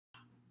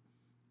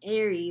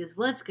Aries,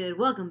 what's good?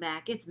 Welcome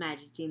back. It's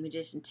Magic Team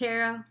Magician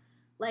Tarot.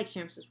 Like,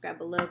 share, and subscribe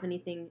below if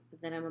anything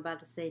that I'm about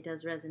to say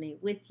does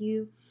resonate with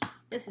you.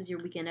 This is your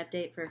weekend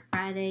update for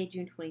Friday,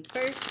 June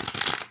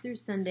 21st through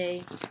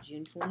Sunday,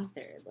 June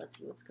 23rd. Let's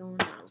see what's going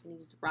on. We're going to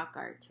use Rock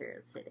Art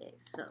Tarot today.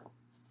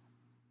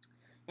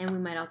 And we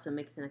might also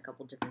mix in a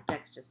couple different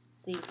decks just to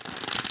see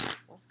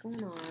what's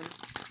going on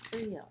for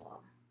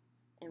y'all.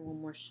 And one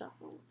more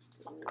shuffle. Let's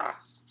do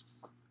this.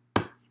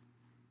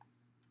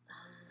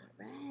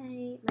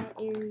 Alright, my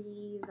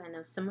Aries. I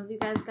know some of you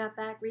guys got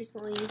back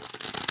recently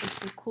with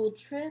some cool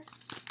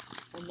trips.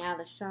 And now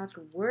the shock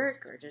of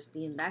work or just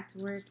being back to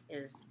work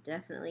is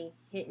definitely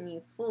hitting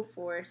you full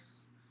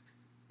force.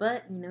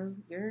 But, you know,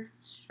 you're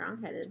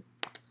strong-headed.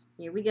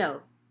 Here we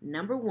go.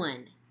 Number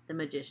 1, the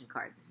Magician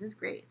card. This is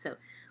great. So,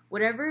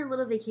 whatever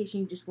little vacation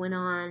you just went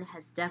on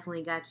has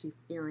definitely got you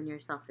feeling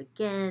yourself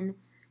again.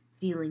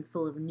 Feeling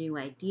full of new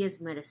ideas.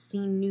 You might have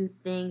seen new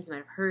things. You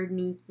might have heard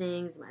new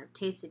things. You might have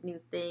tasted new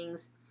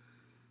things.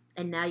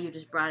 And now you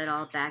just brought it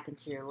all back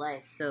into your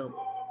life. So,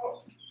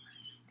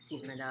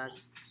 excuse my dog.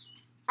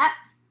 Ah!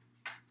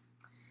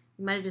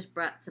 You might have just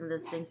brought some of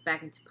those things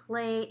back into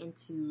play,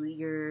 into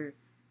your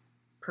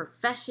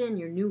profession,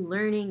 your new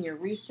learning, your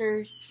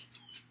research.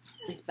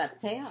 It's about to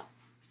pay off.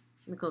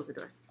 Let me close the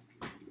door.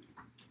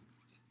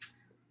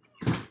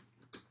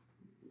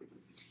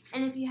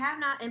 And if you have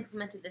not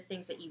implemented the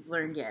things that you've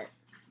learned yet,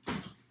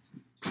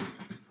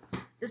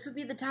 this would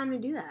be the time to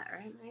do that,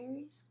 right, my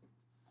Aries?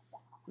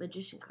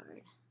 Magician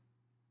card.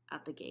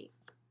 Out the gate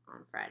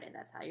on Friday.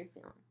 That's how you're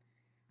feeling.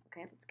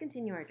 Okay, let's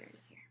continue our journey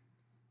here.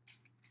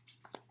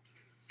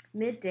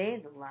 Midday,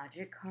 the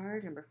Logic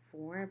card, number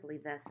 4. I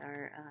believe that's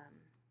our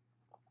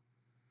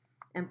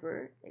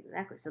Emperor.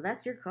 Exactly. So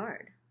that's your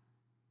card.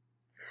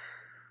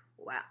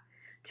 Wow.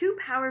 2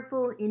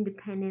 powerful,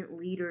 independent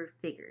leader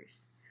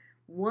figures.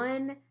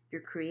 1,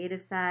 your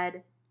creative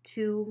side.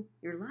 2,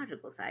 your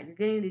logical side. You're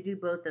getting to do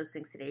both those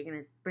things today.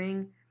 You're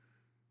going to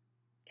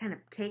kind of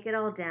take it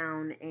all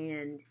down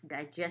and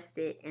digest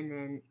it and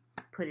then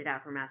put it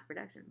out for mass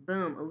production.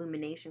 Boom,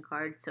 illumination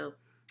card. So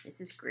this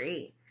is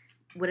great.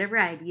 Whatever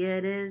idea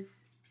it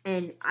is,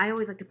 and I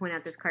always like to point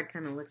out this card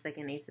kind of looks like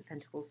an Ace of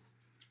Pentacles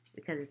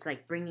because it's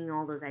like bringing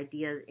all those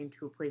ideas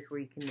into a place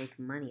where you can make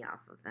money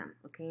off of them.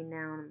 Okay,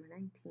 now number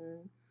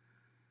 19.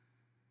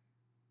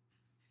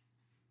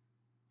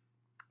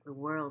 The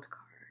World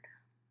card.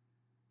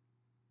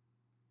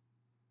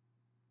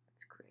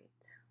 That's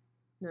great.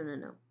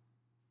 No.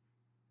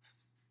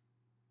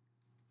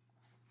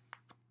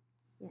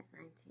 Yeah,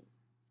 19.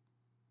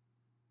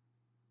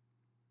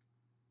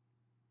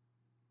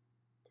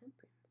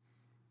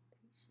 Temperance,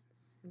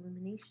 patience,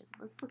 illumination.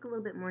 Let's look a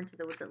little bit more into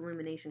what the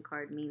illumination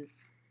card means.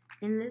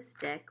 In this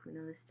deck, we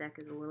know this deck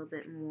is a little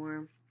bit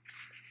more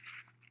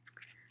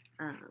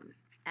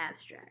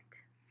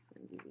abstract.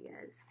 I'm going to give you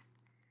guys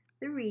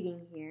the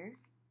reading here.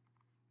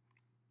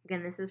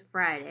 Again, this is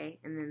Friday,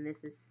 and then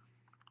this is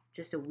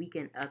just a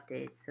weekend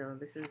update, so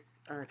this is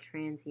a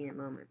transient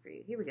moment for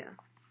you. Here we go.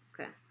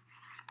 Okay.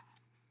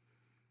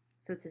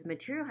 So it says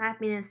material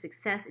happiness,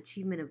 success,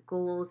 achievement of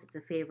goals. It's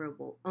a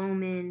favorable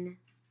omen.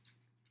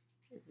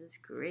 This is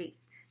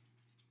great.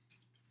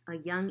 A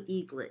young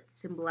eaglet,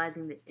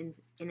 symbolizing the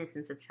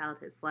innocence of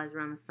childhood, flies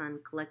around the sun,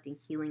 collecting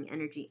healing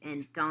energy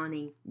and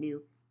dawning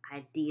new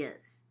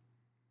ideas.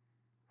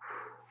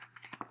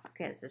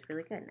 Okay, this is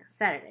really good. Now,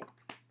 Saturday.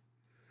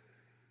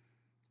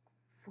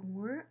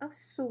 4 of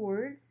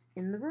Swords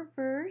in the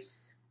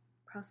reverse.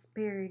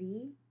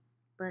 Prosperity.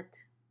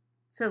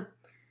 So,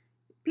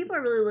 people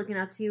are really looking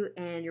up to you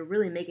and you're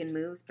really making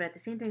moves, but at the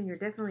same time, you're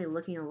definitely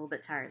looking a little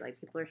bit tired. Like,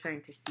 people are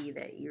starting to see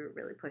that you're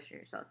really pushing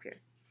yourself here.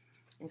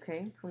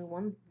 Okay,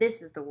 21.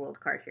 This is the World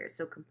card here,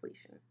 so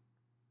completion.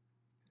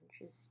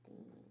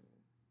 Interesting.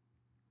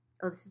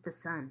 Oh, this is the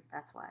Sun.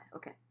 That's why.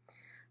 Okay.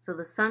 So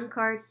the Sun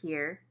card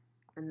here,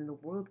 and then the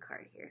World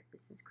card here.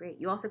 This is great.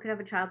 You also could have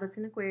a child that's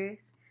in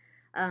Aquarius.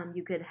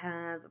 You could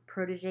have a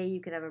protege.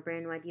 You could have a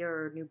brand new idea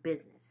or a new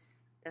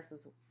business. This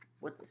is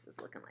what this is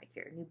looking like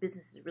here. New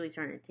business is really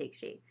starting to take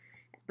shape.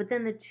 But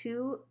then the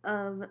 2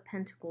 of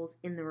Pentacles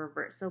in the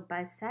reverse. So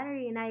by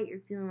Saturday night, you're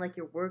feeling like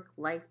your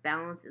work-life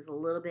balance is a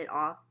little bit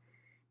off.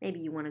 Maybe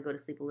you want to go to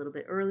sleep a little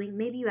bit early.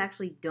 Maybe you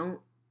actually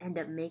don't end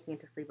up making it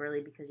to sleep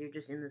early because you're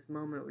just in this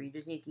moment where you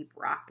just need to keep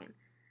rocking.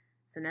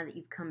 So now that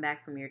you've come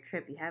back from your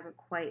trip, you haven't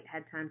quite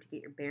had time to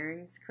get your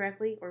bearings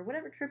correctly, or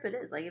whatever trip it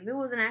is. Like, if it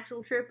was an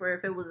actual trip or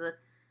if it was a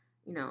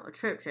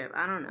trip,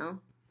 I don't know.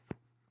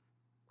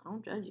 I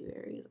don't judge you,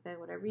 Aries, okay?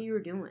 Whatever you were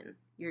doing,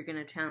 you're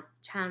going to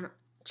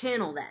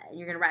channel that, and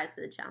you're going to rise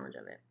to the challenge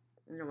of it.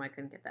 I don't know why I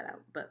couldn't get that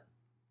out, but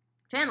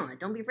channel it.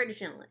 Don't be afraid to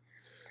channel it.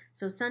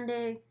 So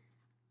Sunday,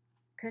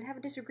 could have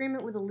a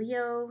disagreement with a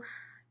Leo,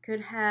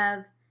 could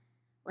have,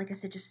 like I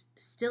said, just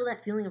still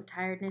that feeling of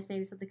tiredness.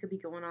 Maybe something could be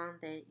going on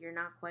that you're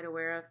not quite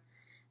aware of.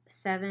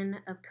 7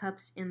 of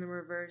Cups in the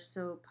reverse,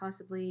 so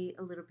possibly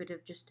a little bit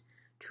of just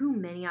too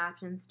many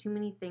options, too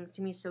many things,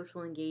 too many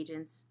social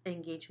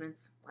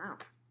engagements. Wow,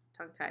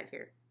 tongue-tied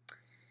here.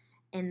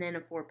 And then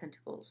a 4 of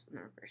Pentacles in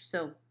the reverse.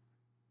 So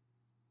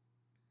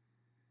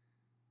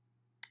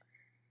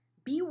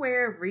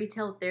beware of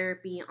retail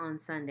therapy on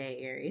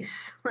Sunday,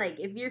 Aries. Like,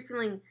 if you're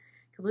feeling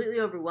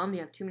completely overwhelmed,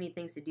 you have too many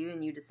things to do,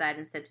 and you decide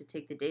instead to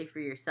take the day for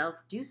yourself,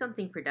 do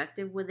something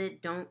productive with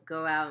it. Don't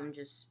go out and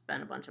just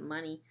spend a bunch of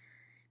money,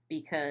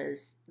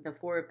 because the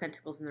Four of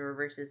Pentacles in the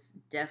reverse is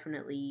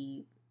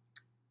definitely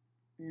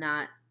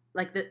not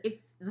like if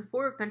the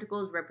Four of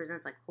Pentacles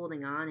represents like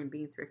holding on and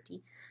being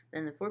thrifty,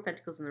 then the Four of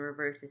Pentacles in the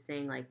reverse is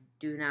saying like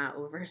do not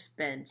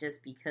overspend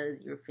just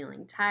because you're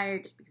feeling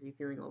tired, just because you're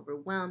feeling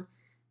overwhelmed.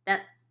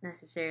 That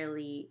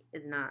necessarily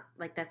is not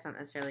like that's not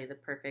necessarily the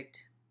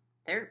perfect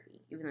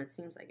therapy, even though it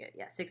seems like it.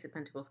 Yeah, Six of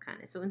Pentacles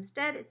kind of. So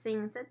instead, it's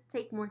saying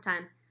take more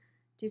time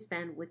to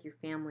spend with your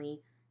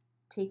family.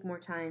 Take more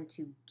time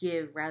to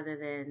give rather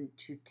than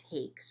to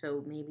take.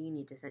 So maybe you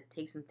need to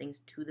take some things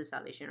to the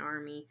Salvation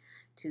Army,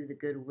 to the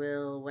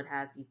Goodwill, what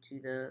have you,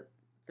 to the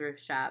thrift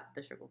shop,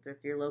 the Circle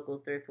Thrift, your local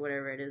thrift,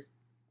 whatever it is,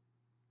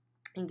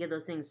 and give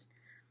those things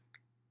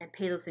and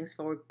pay those things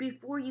forward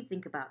before you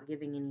think about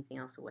giving anything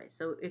else away.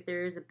 So if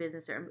there is a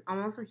business, or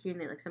I'm also hearing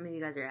that like some of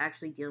you guys are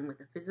actually dealing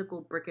with a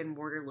physical brick and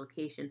mortar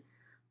location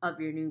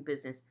of your new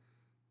business.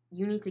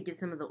 You need to get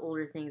some of the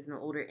older things and the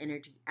older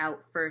energy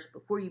out first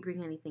before you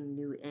bring anything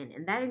new in.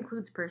 And that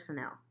includes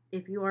personnel.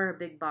 If you are a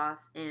big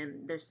boss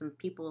and there's some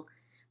people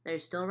that are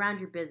still around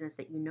your business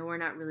that you know are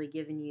not really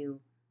giving you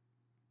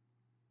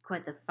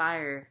quite the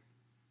fire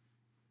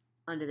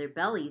under their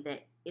belly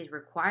that is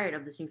required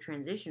of this new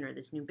transition or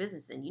this new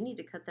business, then you need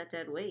to cut that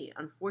dead weight,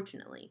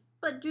 unfortunately.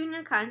 But do it in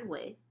a kind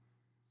way.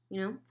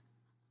 You know,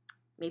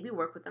 maybe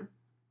work with them.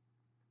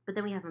 But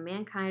then we have a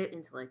mankind of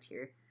intellect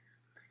here.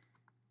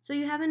 So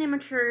you have an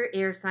immature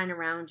air sign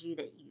around you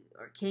that you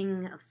are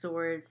King of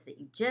Swords, that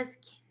you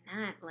just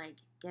cannot, like,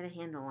 get a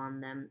handle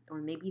on them.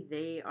 Or maybe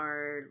they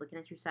are looking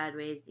at you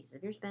sideways because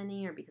of your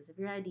spending or because of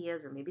your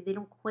ideas, or maybe they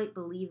don't quite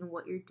believe in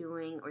what you're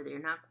doing, or they're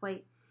not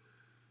quite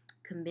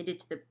committed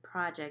to the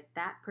project.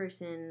 That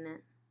person,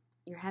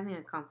 you're having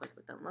a conflict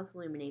with them. Let's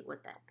illuminate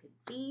what that could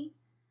be.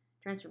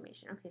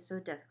 Transformation. Okay, so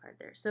a death card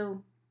there.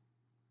 So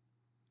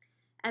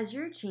as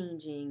you're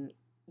changing,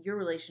 your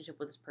relationship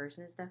with this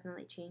person is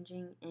definitely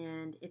changing,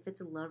 and if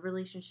it's a love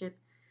relationship,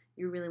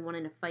 you're really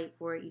wanting to fight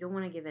for it. You don't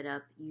want to give it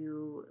up.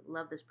 You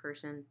love this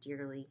person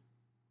dearly,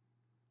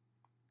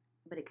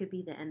 but it could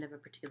be the end of a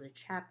particular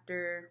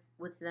chapter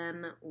with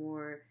them,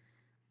 or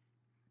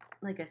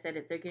like I said,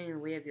 if they're getting in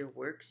the way of your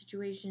work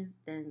situation,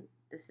 then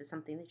this is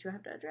something that you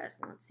have to address.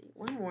 And let's see,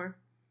 one more.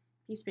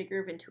 Peacemaker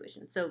of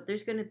Intuition. So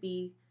there's going to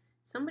be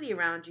somebody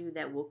around you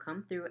that will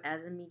come through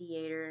as a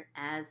mediator,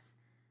 as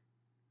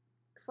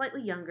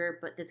slightly younger,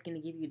 but that's going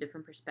to give you a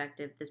different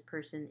perspective. This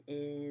person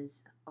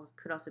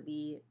could also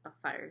be a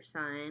fire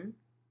sign.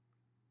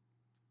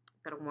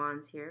 Got a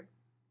wands here.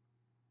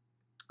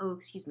 Oh,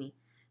 excuse me.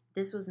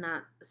 This was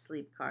not a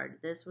sleep card.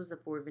 This was a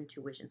Four of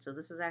Intuition. So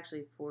this is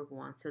actually Four of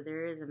Wands. So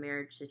there is a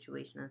marriage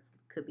situation that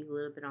could be a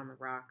little bit on the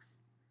rocks,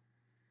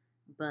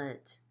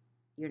 but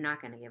you're not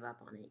going to give up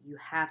on it. You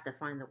have to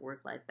find the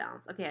work-life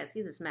balance. Okay, I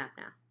see this map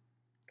now.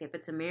 Okay, if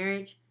it's a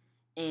marriage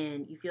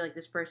and you feel like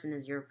this person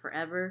is your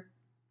forever,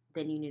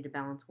 then you need to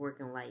balance work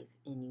and life,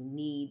 and you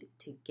need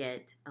to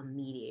get a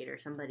mediator,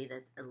 somebody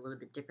that's a little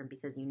bit different,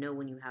 because you know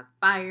when you have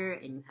fire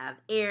and you have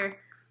air,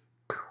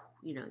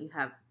 you know, you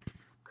have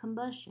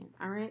combustion.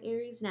 All right,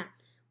 Aries. Now,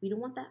 we don't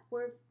want that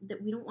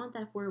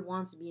Four of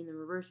Wands to be in the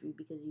reverse for you,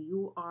 because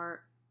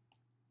your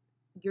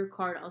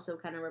card also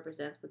kind of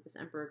represents, with this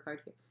Emperor card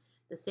here,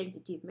 the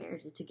sanctity of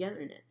marriage, the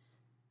togetherness,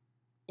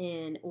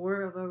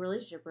 or of a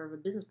relationship, or of a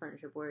business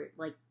partnership, where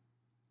like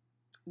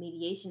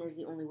mediation is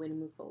the only way to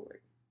move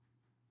forward.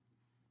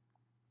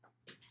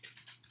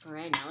 All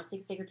right, now let's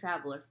take a Sacred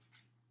Traveler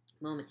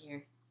moment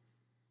here,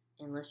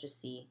 and let's just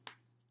see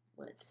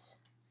what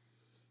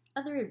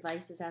other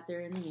advice is out there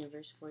in the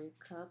universe for you.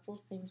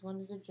 Couple things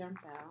wanted to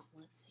jump out.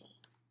 Let's see.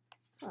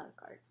 A lot of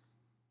cards.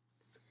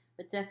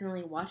 But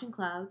definitely watching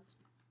clouds.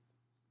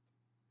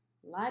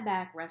 Lie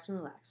back, rest, and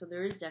relax. So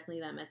there is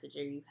definitely that message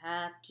there. You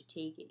have to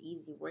take it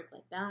easy,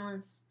 work-life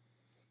balance.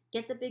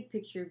 Get the big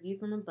picture, view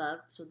from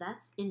above. So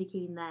that's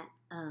indicating that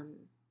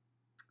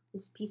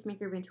this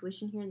Peacemaker of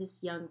Intuition here,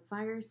 this young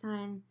fire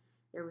sign,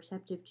 they're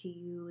receptive to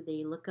you.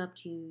 They look up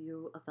to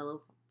you, a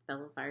fellow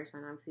fire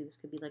sign. Obviously, this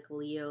could be like a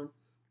Leo,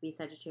 could be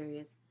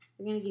Sagittarius.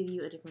 They're going to give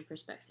you a different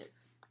perspective.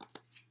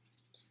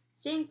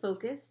 Staying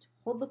focused,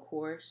 hold the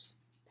course,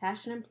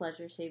 passion and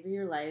pleasure, savor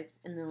your life,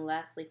 and then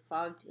lastly,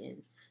 fogged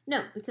in.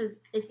 No, because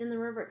it's in the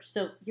reverse.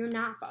 So you're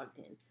not fogged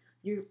in.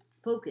 You're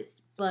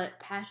focused, but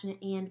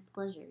passionate and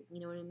pleasure.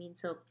 You know what I mean?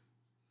 So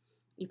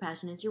your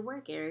passion is your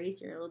work, Aries.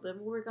 You're a little bit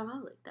of a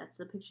workaholic. That's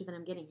the picture that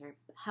I'm getting here.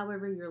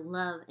 However, your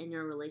love and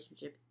your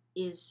relationship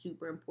is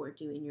super important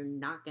to you, and you're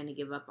not going to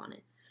give up on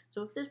it.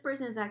 So if this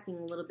person is acting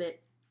a little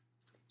bit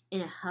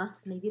in a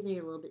huff, maybe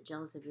they're a little bit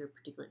jealous of your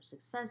particular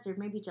success, or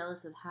maybe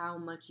jealous of how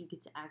much you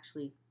get to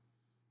actually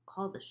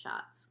call the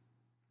shots.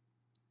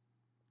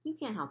 You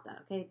can't help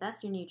that, okay?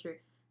 That's your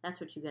nature. That's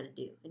what you got to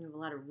do. And you have a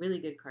lot of really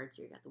good cards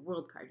here. You got the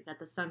World card. You got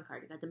the Sun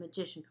card. You got the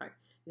Magician card.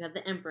 You have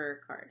the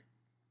Emperor card.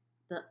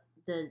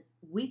 The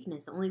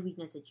only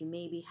weakness that you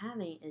may be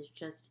having is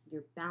just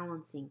you're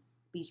balancing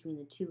between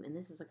the two, and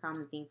this is a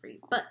common theme for you.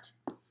 But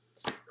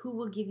who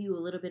will give you a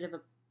little bit of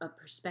a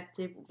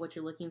perspective of what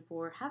you're looking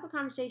for? Have a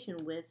conversation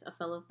with a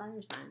fellow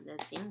fire sign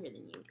that's younger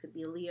than you. Could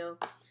be a Leo,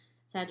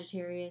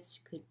 Sagittarius,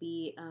 could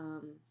be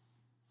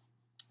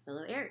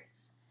fellow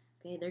Aries.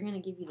 Okay, they're going to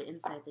give you the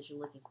insight that you're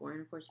looking for.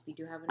 And of course, if you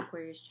do have an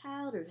Aquarius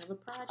child or you have a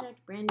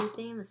project, brand new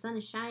thing, the sun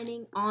is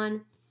shining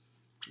on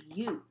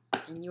you.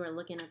 And you are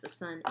looking at the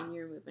sun and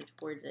you're moving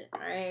towards it. All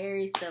right,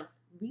 Aries. So,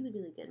 really,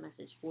 really good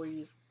message for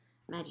you.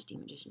 Magic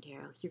Magician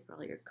Tarot, here for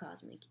all your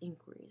cosmic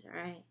inquiries.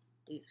 All right,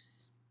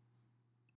 deuce.